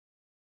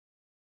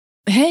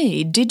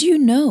Hey, did you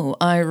know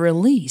I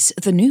release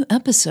the new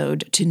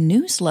episode to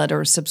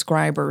newsletter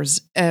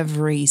subscribers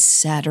every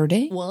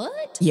Saturday?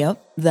 What?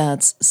 Yep,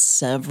 that's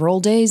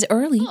several days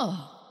early.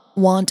 Oh.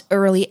 Want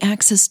early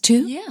access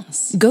too?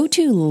 Yes. Go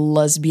to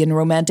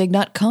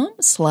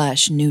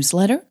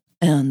lesbianromantic.com/newsletter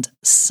and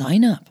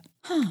sign up.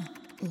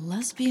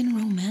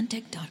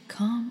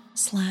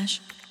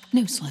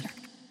 lesbianromantic.com/newsletter.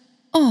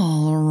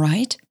 All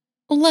right,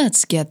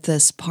 let's get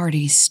this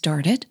party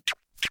started.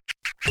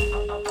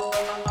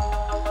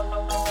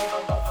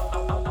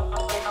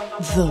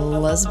 The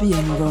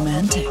Lesbian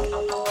Romantic.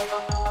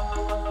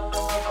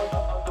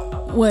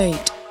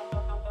 Wait,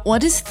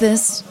 what is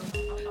this?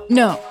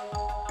 No,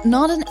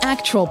 not an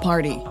actual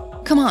party.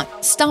 Come on,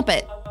 stop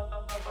it.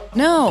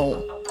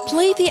 No,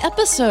 play the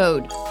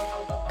episode.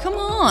 Come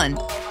on.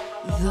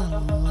 The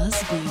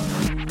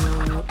Lesbian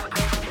Romantic.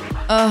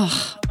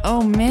 Ugh,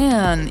 oh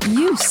man,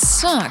 you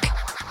suck.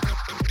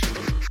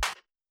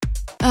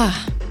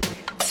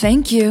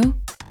 Thank you.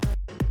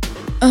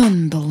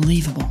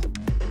 Unbelievable.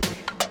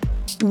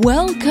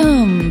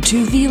 Welcome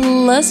to the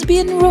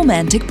Lesbian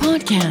Romantic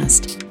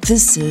Podcast.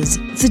 This is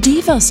the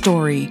Diva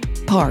Story,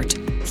 Part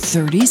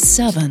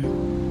 37.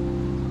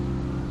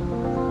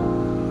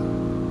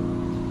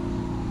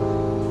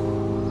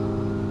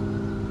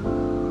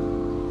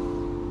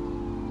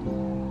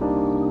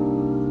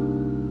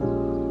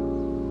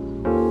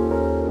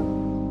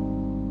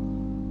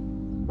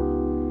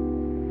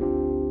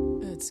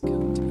 It's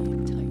going to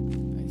be tight. I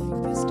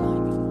think this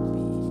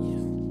timing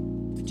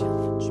will be, a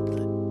challenge,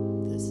 but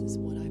this is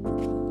what I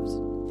propose.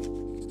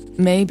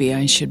 Maybe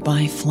I should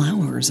buy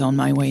flowers on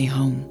my way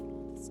home,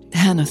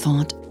 Hannah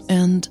thought,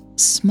 and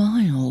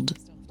smiled.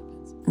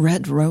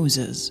 Red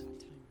roses.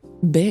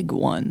 Big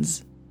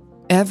ones.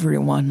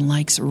 Everyone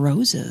likes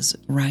roses,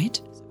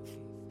 right?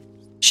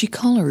 She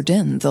colored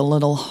in the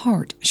little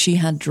heart she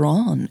had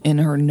drawn in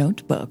her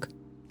notebook.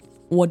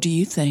 What do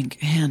you think,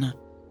 Hannah?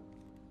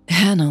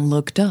 Hannah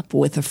looked up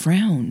with a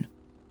frown,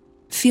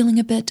 feeling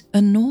a bit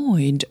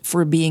annoyed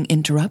for being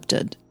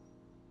interrupted.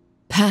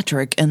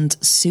 Patrick and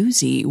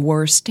Susie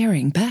were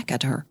staring back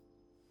at her.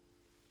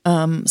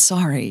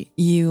 Sorry,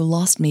 you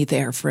lost me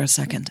there for a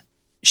second,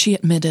 she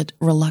admitted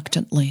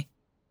reluctantly.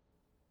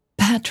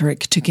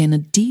 Patrick took in a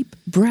deep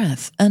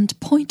breath and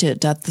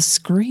pointed at the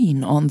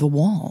screen on the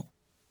wall.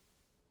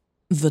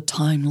 The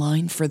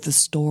timeline for the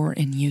store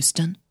in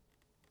Houston?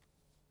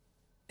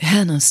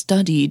 Hannah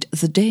studied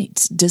the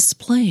dates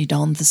displayed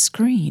on the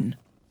screen.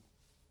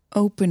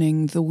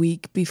 Opening the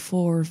week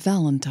before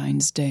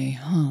Valentine's Day,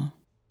 huh?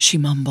 She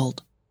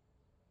mumbled.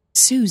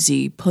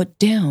 Susie put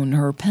down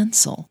her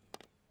pencil.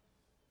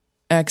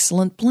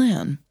 Excellent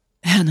plan,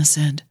 Hannah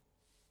said.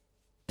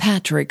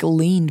 Patrick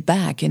leaned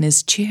back in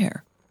his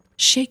chair,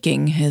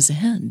 shaking his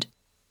head.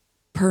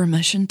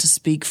 Permission to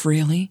speak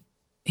freely?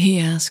 He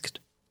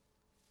asked.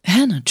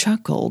 Hannah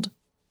chuckled.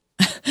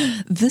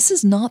 This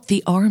is not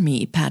the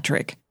army,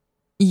 Patrick.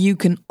 You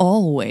can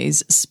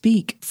always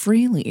speak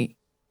freely.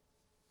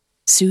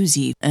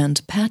 Susie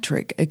and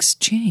Patrick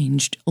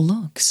exchanged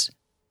looks.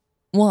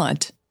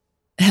 What?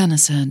 Hannah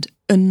said,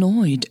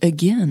 annoyed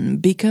again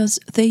because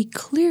they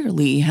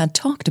clearly had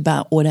talked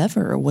about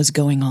whatever was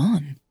going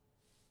on.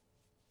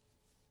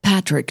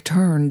 Patrick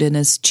turned in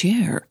his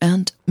chair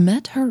and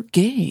met her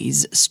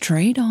gaze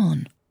straight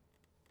on.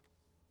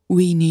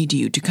 We need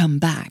you to come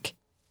back,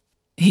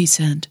 he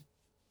said.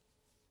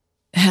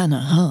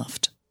 Hannah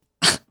huffed.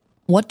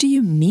 What do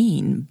you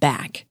mean,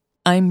 back?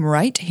 I'm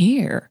right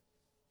here.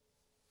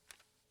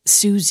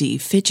 Susie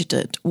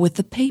fidgeted with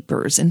the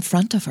papers in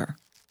front of her.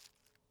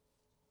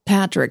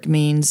 Patrick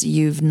means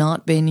you've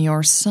not been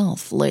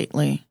yourself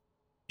lately,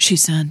 she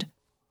said.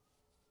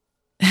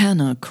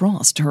 Hannah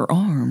crossed her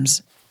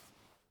arms.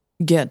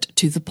 Get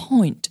to the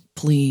point,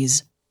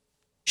 please,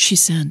 she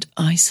said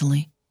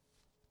icily.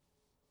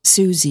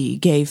 Susie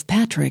gave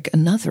Patrick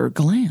another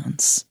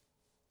glance,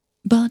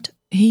 but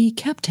he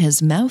kept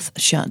his mouth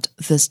shut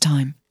this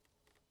time.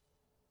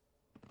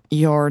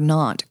 You're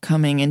not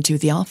coming into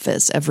the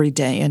office every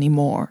day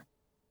anymore,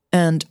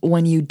 and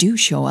when you do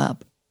show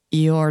up,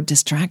 you're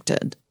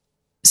distracted,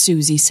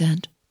 Susie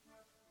said.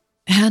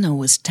 Hannah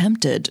was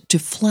tempted to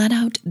flat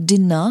out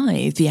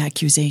deny the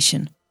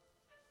accusation,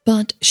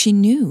 but she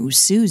knew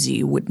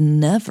Susie would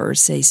never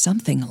say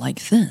something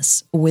like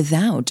this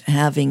without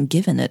having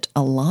given it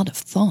a lot of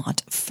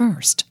thought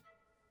first.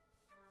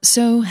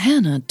 So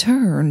Hannah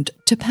turned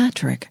to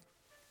Patrick.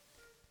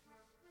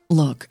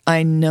 Look,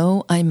 I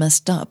know I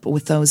messed up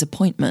with those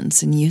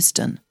appointments in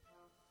Houston.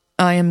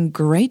 I am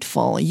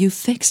grateful you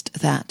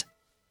fixed that.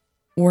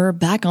 We're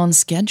back on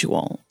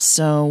schedule,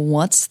 so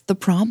what's the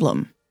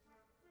problem?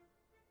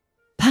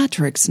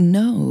 Patrick's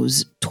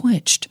nose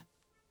twitched.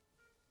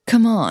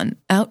 Come on,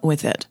 out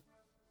with it,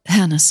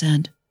 Hannah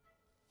said.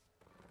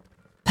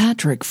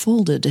 Patrick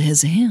folded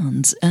his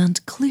hands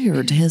and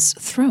cleared his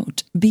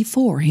throat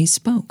before he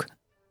spoke.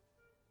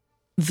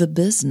 The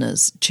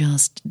business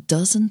just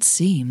doesn't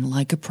seem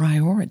like a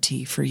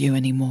priority for you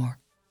anymore,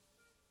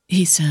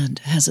 he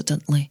said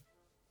hesitantly.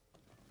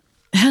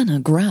 Hannah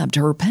grabbed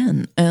her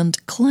pen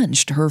and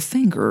clenched her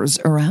fingers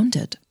around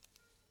it.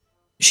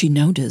 She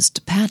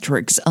noticed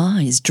Patrick's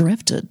eyes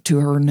drifted to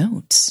her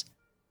notes.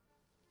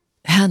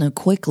 Hannah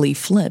quickly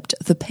flipped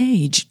the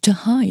page to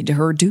hide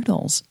her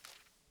doodles.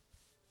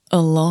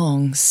 A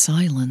long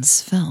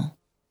silence fell.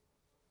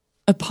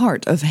 A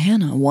part of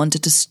Hannah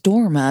wanted to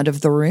storm out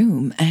of the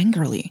room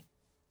angrily,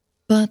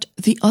 but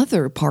the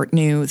other part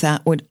knew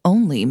that would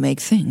only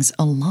make things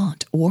a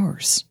lot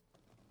worse.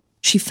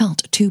 She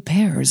felt two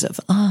pairs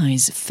of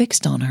eyes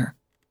fixed on her,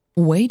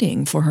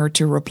 waiting for her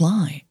to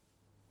reply.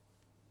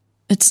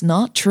 "It's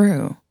not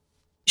true,"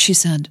 she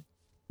said,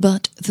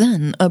 but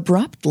then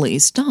abruptly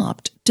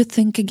stopped to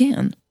think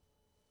again.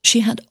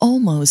 She had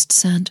almost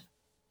said,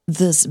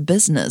 "This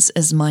business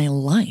is my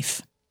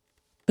life."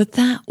 But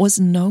that was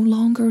no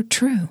longer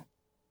true.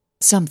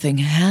 Something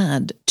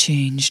had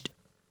changed.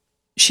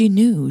 She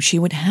knew she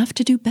would have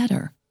to do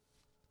better.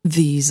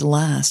 These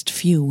last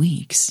few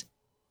weeks,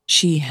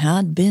 she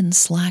had been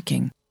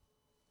slacking.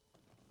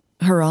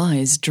 Her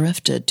eyes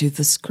drifted to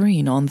the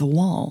screen on the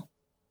wall.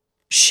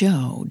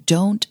 "Show,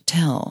 don't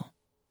tell,"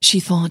 she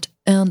thought,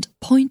 and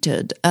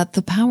pointed at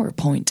the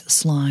PowerPoint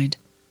slide.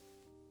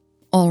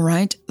 "All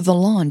right, the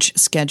launch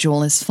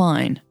schedule is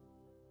fine.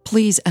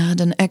 Please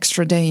add an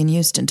extra day in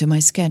Houston to my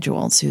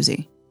schedule,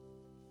 Susie.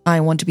 I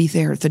want to be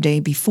there the day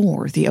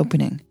before the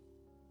opening.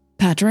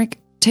 Patrick,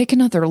 take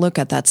another look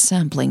at that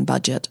sampling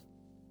budget.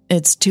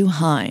 It's too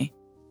high.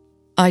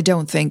 I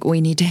don't think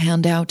we need to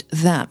hand out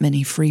that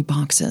many free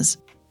boxes."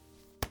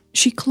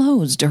 She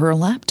closed her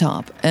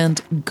laptop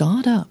and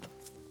got up,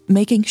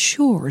 making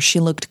sure she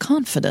looked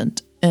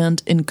confident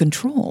and in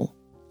control.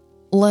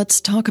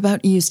 "Let's talk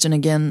about Houston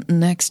again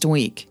next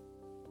week.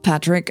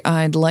 Patrick,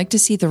 I'd like to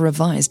see the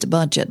revised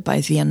budget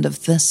by the end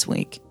of this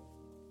week."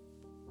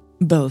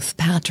 Both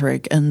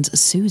Patrick and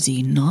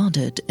Susie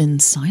nodded in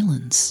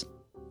silence.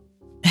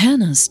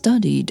 Hannah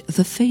studied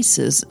the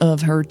faces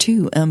of her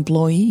two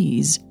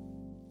employees.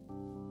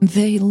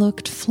 They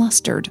looked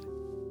flustered.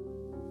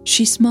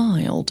 She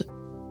smiled.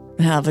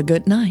 "Have a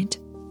good night,"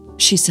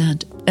 she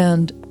said,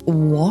 and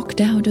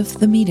walked out of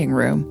the meeting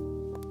room.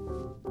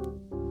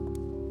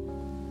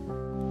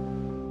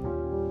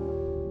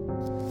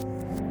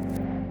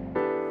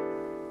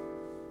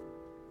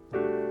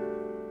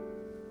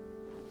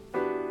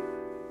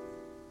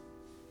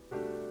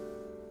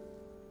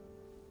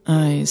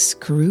 "I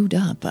screwed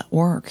up at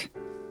work,"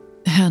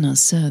 Hannah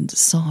said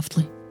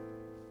softly.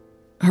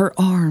 Her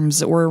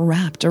arms were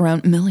wrapped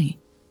around Millie,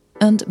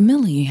 and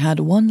Millie had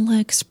one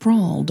leg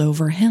sprawled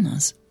over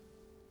Hannah's.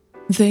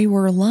 They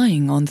were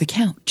lying on the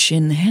couch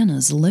in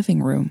Hannah's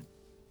living room.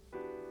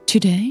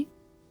 "Today?"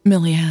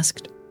 Millie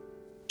asked.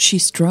 She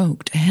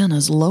stroked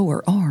Hannah's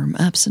lower arm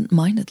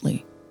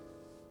absent-mindedly.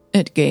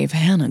 It gave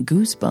Hannah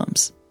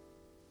goosebumps.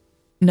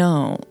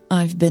 "No,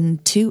 I've been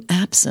too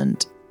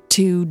absent,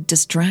 too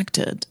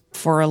distracted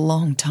for a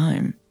long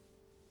time."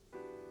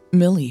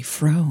 Millie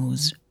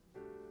froze.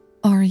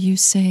 "Are you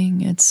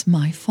saying it's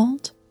my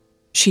fault?"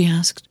 she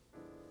asked.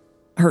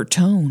 Her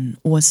tone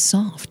was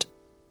soft,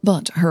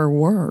 but her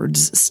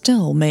words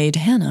still made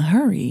Hannah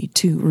hurry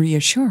to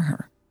reassure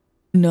her.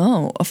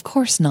 "No, of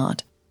course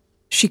not,"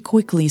 she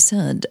quickly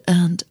said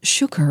and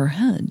shook her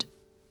head.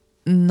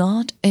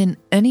 "Not in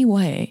any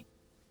way."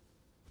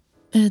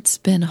 "It's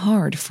been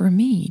hard for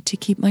me to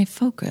keep my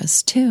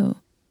focus, too,"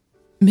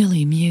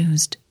 Millie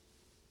mused.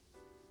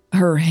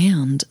 Her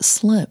hand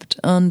slipped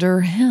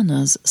under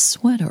Hannah's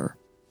sweater.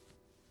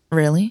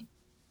 "Really?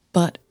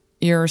 But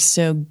you're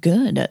so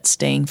good at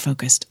staying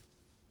focused."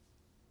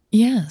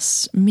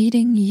 "Yes,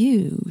 meeting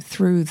you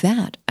threw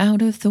that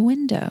out of the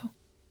window."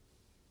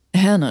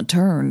 Hannah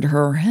turned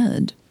her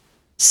head,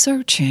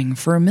 searching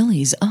for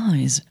Millie's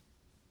eyes.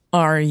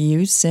 "Are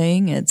you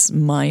saying it's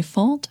my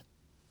fault?"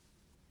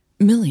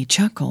 Millie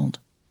chuckled.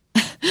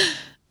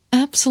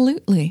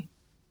 "Absolutely.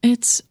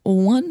 It's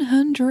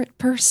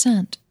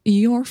 100%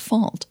 your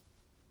fault."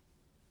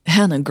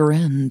 Hannah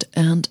grinned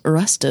and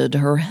rested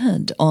her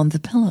head on the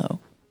pillow.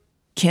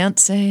 "Can't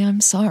say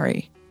I'm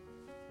sorry."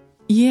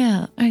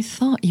 "Yeah, I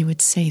thought you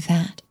would say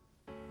that."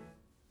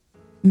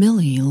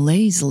 Millie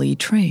lazily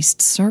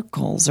traced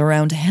circles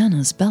around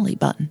Hannah's belly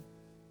button.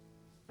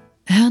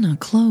 Hannah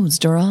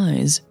closed her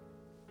eyes,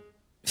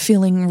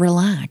 feeling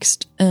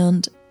relaxed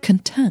and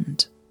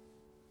content.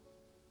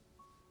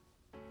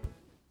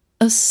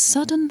 A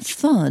sudden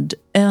thud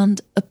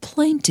and a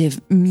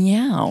plaintive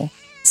meow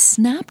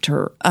snapped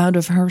her out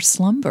of her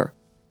slumber.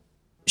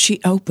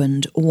 She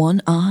opened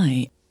one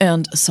eye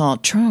and saw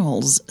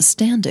Charles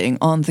standing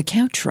on the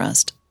couch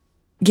rest,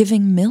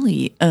 giving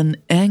Millie an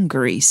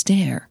angry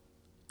stare.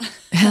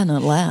 Hannah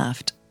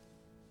laughed.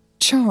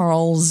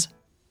 "Charles,"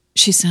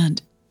 she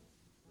said,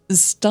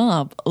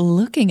 "stop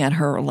looking at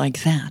her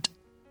like that."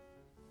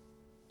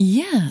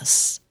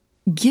 "Yes,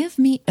 give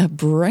me a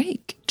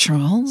break,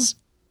 Charles,"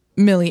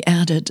 Millie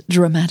added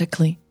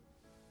dramatically.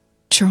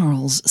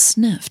 Charles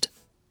sniffed,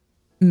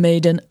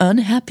 made an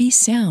unhappy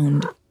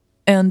sound,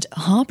 and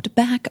hopped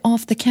back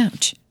off the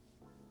couch.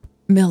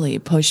 Millie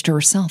pushed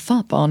herself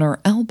up on her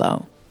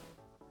elbow.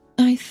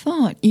 I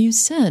thought you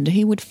said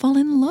he would fall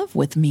in love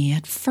with me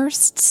at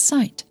first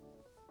sight,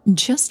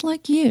 just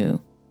like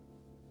you.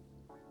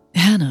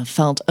 Hannah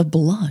felt a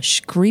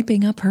blush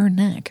creeping up her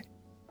neck.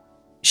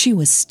 She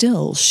was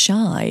still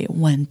shy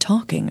when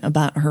talking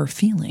about her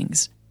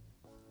feelings.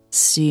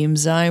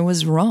 "Seems I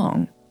was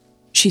wrong,"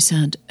 she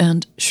said,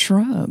 and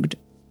shrugged.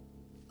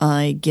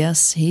 "I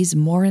guess he's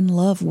more in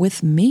love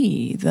with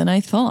me than I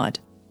thought."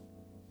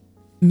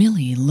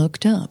 Millie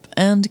looked up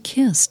and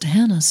kissed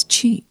Hannah's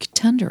cheek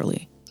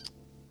tenderly.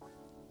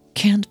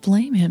 "Can't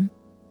blame him."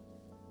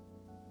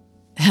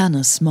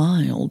 Hannah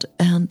smiled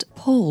and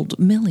pulled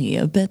Millie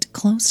a bit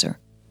closer.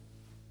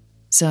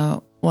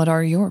 "So, what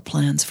are your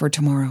plans for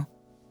tomorrow?"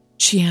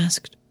 she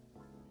asked.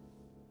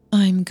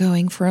 "I'm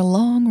going for a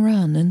long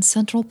run in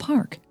Central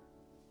Park.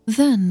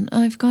 Then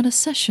I've got a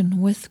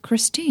session with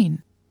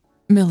Christine,"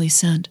 Millie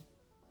said.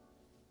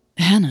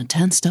 Hannah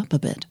tensed up a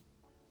bit.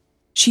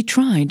 She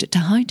tried to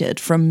hide it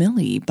from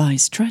Millie by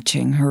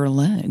stretching her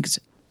legs.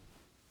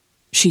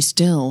 She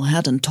still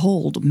hadn't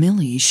told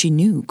Millie she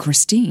knew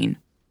Christine,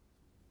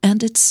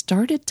 and it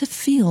started to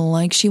feel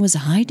like she was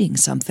hiding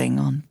something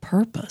on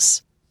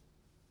purpose.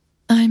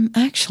 "I'm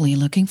actually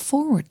looking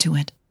forward to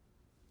it,"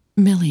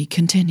 Millie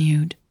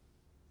continued.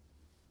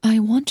 "I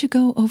want to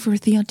go over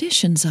the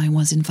auditions I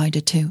was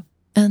invited to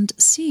and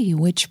see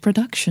which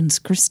productions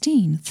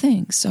Christine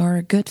thinks are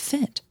a good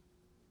fit."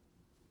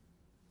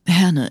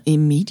 Hannah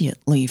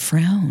immediately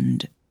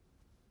frowned.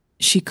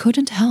 She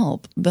couldn't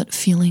help but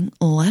feeling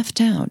left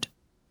out.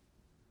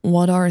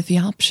 "What are the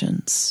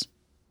options?"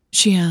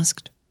 she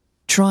asked,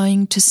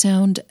 trying to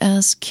sound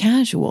as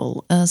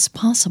casual as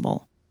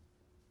possible.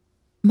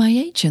 "My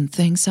agent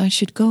thinks I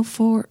should go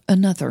for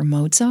another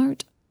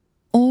Mozart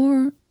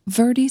or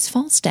Verdi's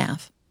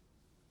Falstaff,"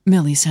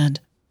 Millie said.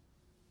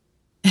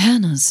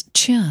 Hannah's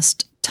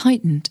chest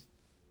tightened.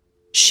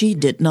 She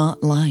did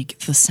not like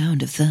the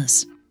sound of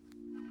this.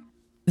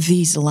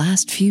 These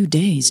last few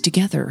days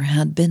together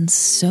had been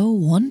so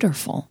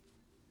wonderful.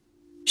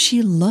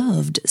 She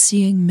loved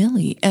seeing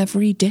Millie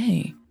every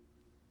day.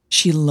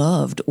 She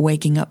loved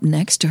waking up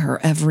next to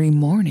her every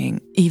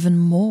morning even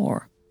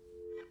more.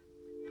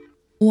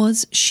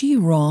 Was she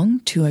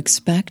wrong to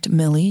expect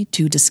Millie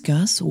to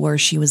discuss where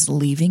she was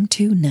leaving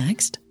to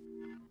next?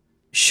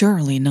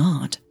 Surely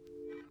not.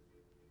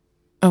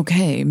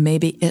 Okay,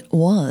 maybe it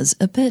was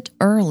a bit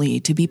early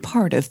to be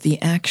part of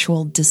the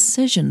actual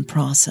decision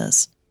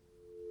process.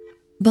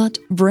 But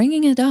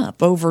bringing it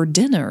up over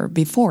dinner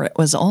before it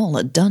was all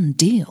a done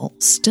deal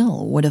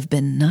still would have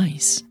been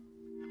nice.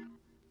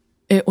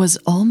 It was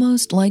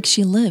almost like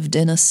she lived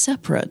in a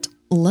separate,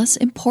 less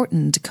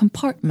important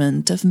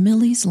compartment of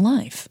Millie's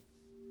life.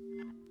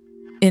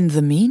 In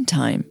the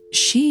meantime,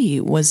 she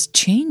was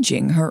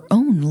changing her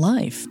own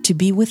life to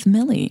be with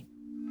Millie.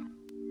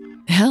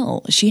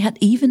 Hell, she had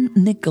even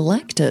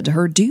neglected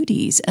her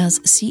duties as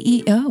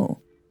CEO.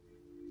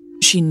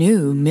 She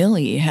knew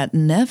Millie had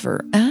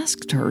never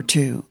asked her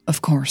to,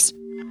 of course.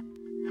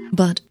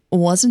 But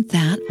wasn't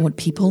that what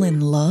people in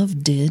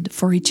love did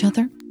for each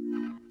other?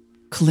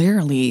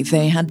 Clearly,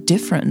 they had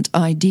different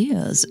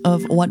ideas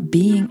of what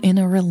being in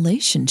a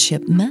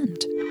relationship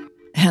meant,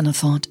 Hannah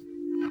thought.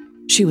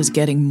 She was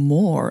getting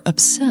more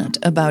upset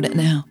about it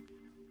now.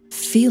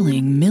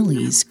 Feeling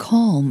Millie's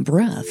calm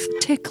breath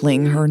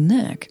tickling her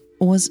neck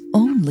was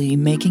only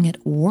making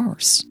it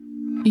worse.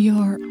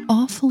 "You're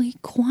awfully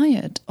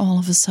quiet all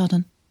of a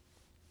sudden,"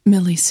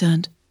 Millie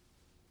said.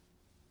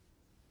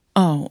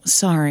 "Oh,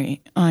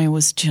 sorry, I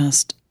was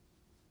just..."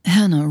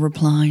 Hannah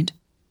replied.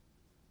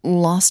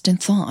 "Lost in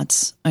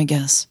thoughts, I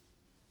guess."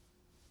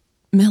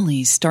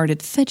 Millie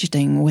started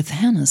fidgeting with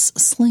Hannah's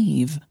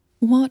sleeve.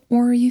 "What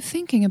were you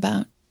thinking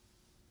about?"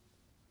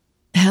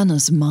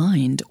 Hannah's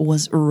mind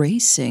was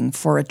racing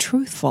for a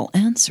truthful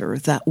answer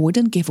that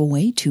wouldn't give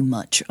away too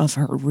much of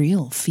her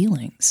real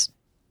feelings.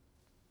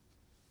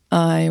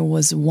 "I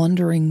was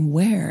wondering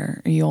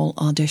where you'll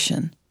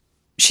audition,"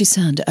 she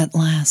said at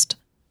last.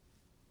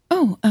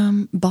 "Oh,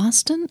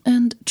 Boston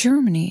and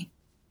Germany."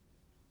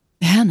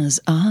 Hannah's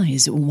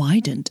eyes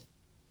widened.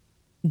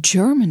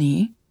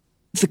 "Germany?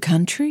 The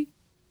country?"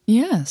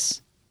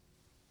 "Yes."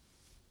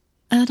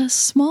 "At a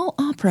small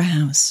opera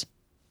house.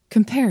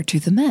 Compared to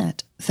the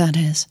Met, that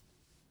is.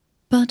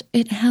 But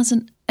it has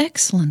an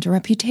excellent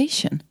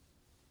reputation,"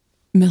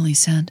 Millie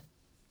said.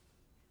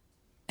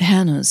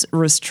 Hannah's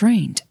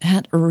restraint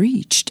had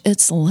reached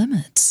its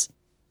limits.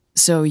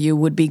 "So you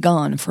would be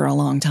gone for a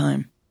long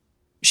time,"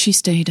 she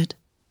stated.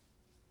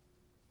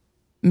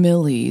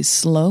 Millie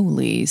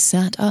slowly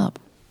sat up.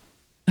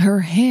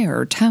 Her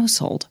hair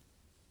tousled.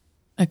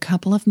 "A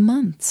couple of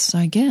months,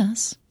 I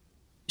guess,"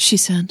 she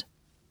said.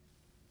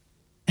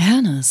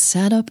 Hannah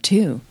sat up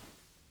too,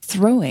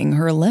 throwing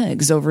her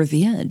legs over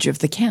the edge of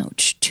the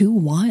couch too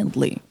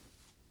wildly.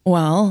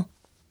 "Well,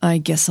 I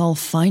guess I'll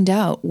find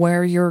out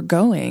where you're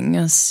going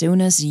as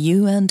soon as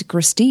you and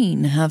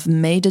Christine have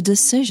made a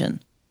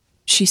decision,"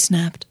 she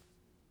snapped.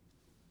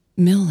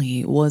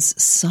 Millie was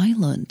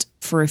silent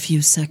for a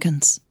few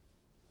seconds.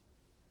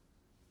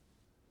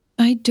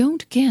 "I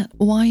don't get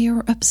why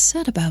you're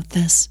upset about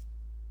this,"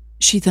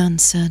 She then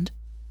said,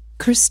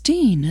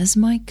 "Christine is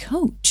my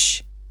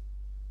coach.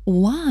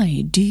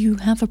 Why do you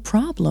have a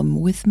problem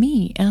with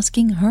me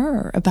asking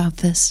her about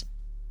this?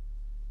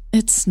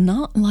 It's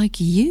not like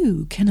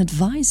you can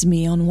advise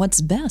me on what's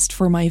best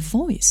for my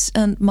voice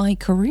and my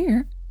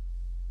career."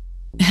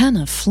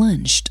 Hannah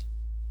flinched.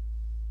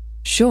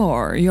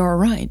 "Sure, you're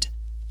right,"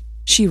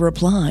 she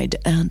replied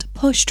and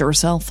pushed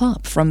herself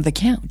up from the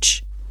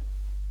couch.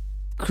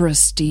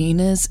 "Christine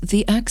is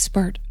the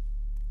expert."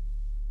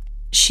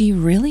 "She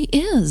really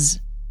is.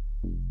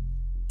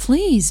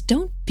 Please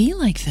don't be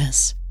like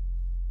this."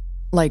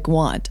 "Like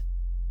what?"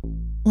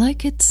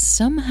 "Like it's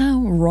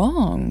somehow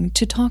wrong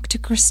to talk to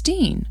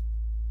Christine."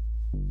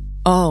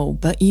 "Oh,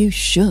 but you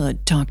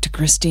should talk to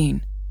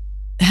Christine,"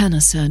 Hannah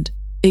said,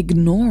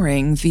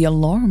 ignoring the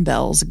alarm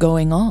bells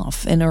going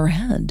off in her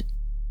head.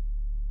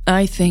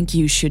 "I think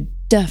you should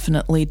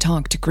definitely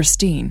talk to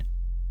Christine.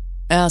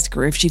 Ask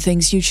her if she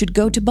thinks you should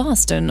go to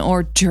Boston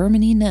or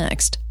Germany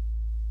next."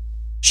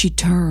 She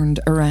turned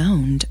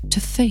around to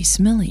face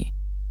Millie.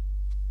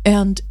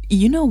 "And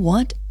you know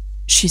what?"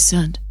 she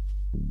said.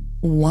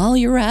 "While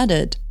you're at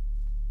it,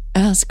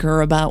 ask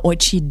her about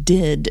what she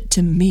did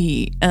to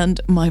me and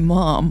my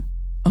mom,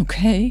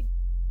 okay?"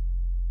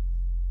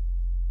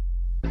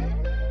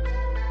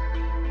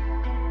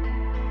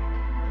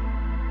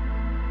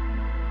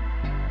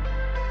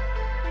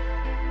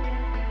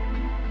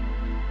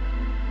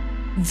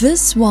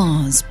 This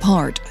was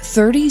part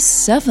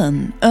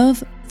 37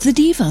 of the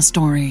Diva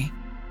Story.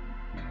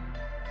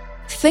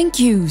 Thank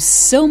you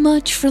so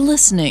much for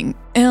listening,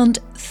 and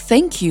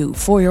thank you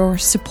for your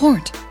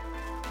support.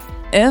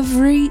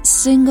 Every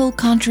single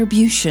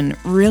contribution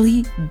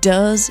really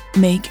does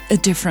make a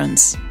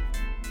difference.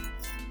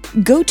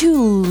 Go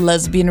to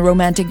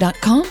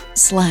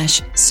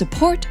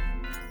lesbianromantic.com/support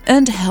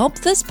and help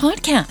this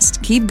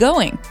podcast keep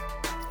going.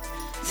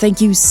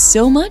 Thank you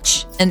so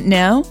much, and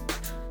now,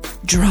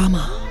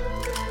 drama.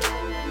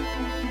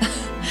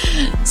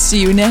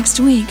 See you next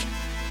week.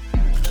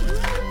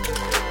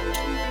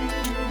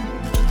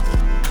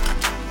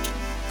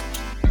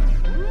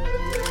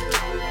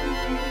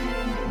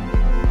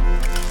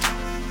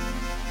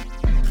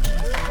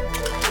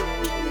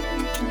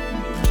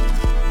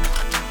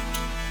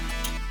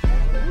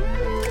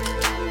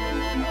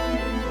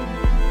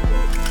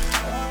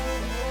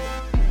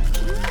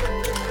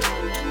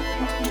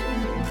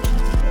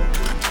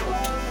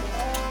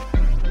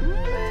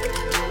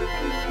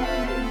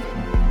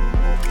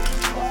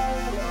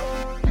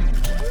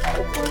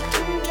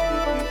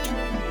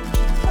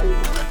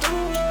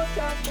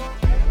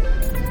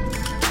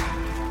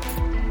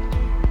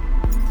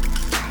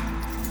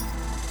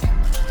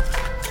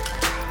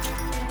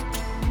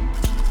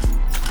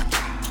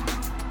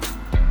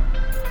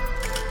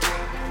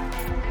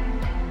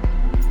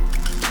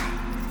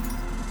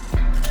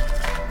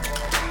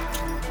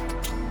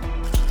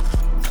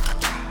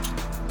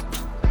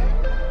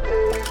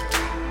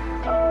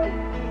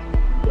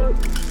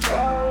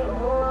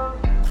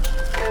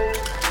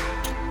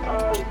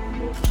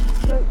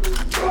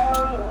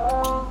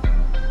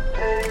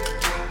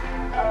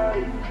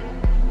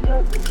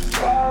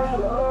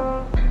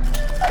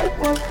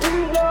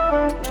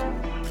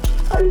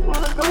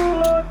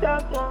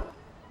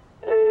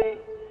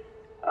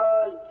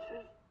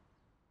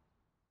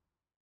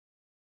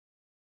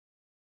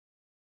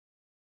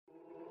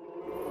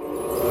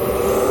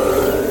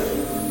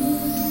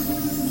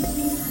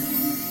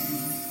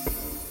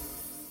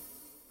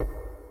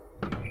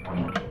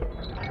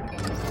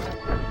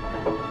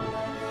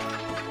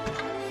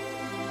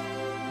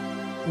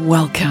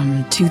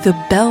 Welcome to the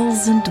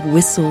Bells and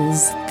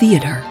Whistles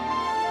Theater.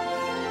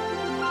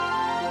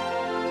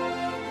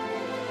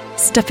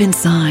 Step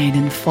inside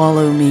and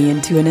follow me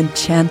into an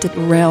enchanted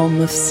realm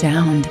of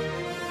sound.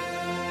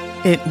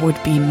 It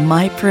would be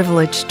my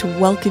privilege to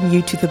welcome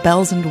you to the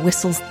Bells and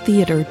Whistles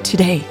Theater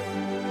today.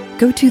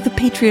 Go to the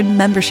Patreon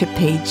membership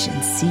page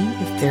and see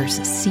if there's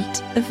a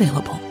seat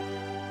available.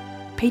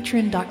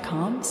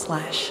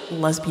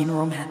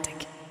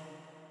 Patreon.com/lesbianromantic.